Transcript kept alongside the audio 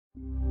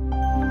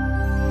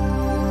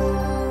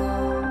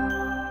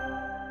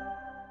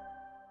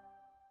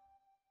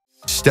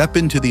Step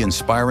into the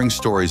inspiring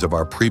stories of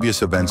our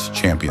previous events'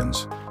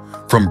 champions.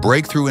 From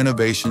breakthrough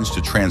innovations to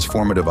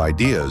transformative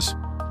ideas,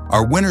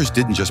 our winners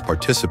didn't just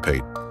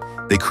participate,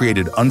 they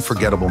created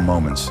unforgettable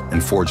moments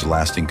and forged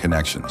lasting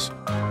connections.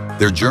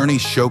 Their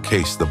journeys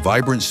showcase the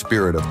vibrant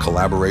spirit of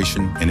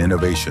collaboration and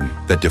innovation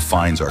that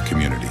defines our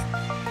community.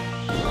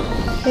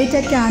 Hey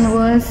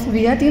Techcanvass,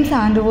 we are Team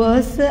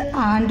Sandverse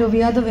and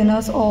we are the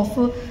winners of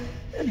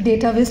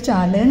Data Viz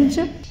challenge.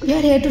 We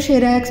are here to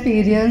share our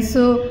experience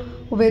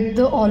with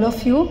all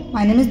of you.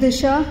 My name is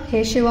Disha.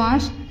 Hey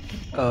Shivansh.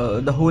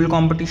 The whole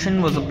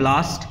competition was a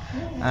blast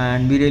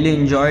and we really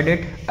enjoyed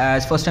it.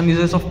 As first time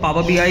users of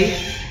Power BI,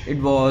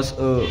 it was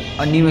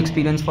a new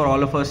experience for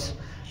all of us,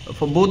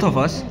 for both of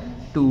us,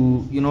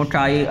 to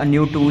try a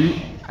new tool.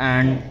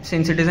 And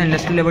since it is an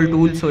industry level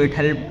tool, so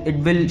it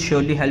will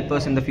surely help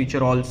us in the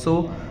future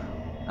also.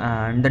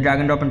 And the drag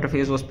and drop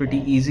interface was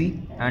pretty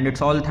easy, and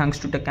it's all thanks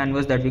to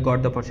Techcanvass that we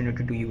got the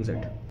opportunity to use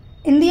it.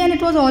 In the end,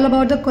 it was all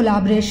about the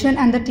collaboration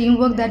and the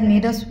teamwork that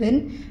made us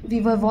win.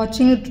 We were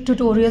watching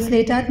tutorials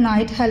late at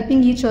night,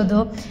 helping each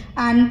other,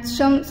 and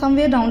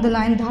somewhere down the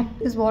line, that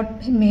is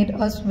what made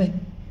us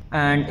win.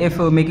 And if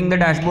making the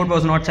dashboard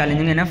was not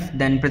challenging enough,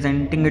 then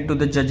presenting it to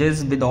the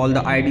judges with all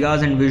the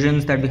ideas and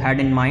visions that we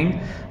had in mind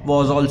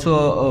was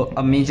also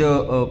a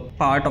major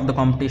part of the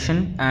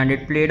competition, and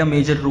it played a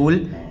major role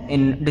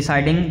in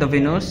deciding the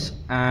winners,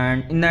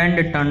 and in the end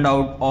it turned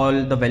out all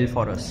the well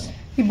for us.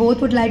 We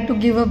both would like to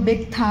give a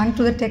big thank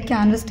to the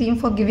Techcanvass team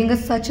for giving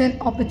us such an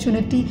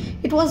opportunity.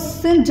 It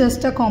wasn't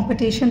just a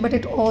competition, but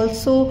it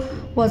also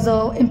was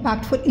an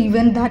impactful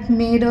event that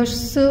made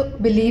us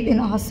believe in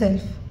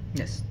ourselves.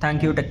 Yes,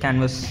 thank you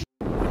Techcanvass.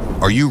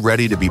 Are you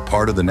ready to be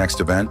part of the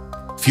next event?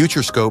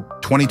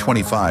 FutureScope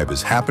 2025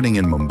 is happening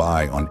in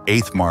Mumbai on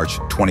 8th March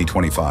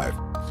 2025.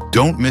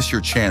 Don't miss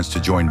your chance to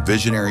join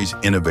visionaries,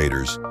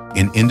 innovators,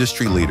 and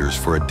industry leaders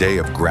for a day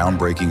of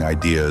groundbreaking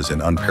ideas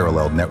and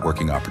unparalleled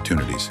networking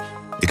opportunities.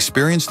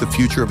 Experience the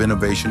future of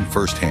innovation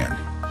firsthand.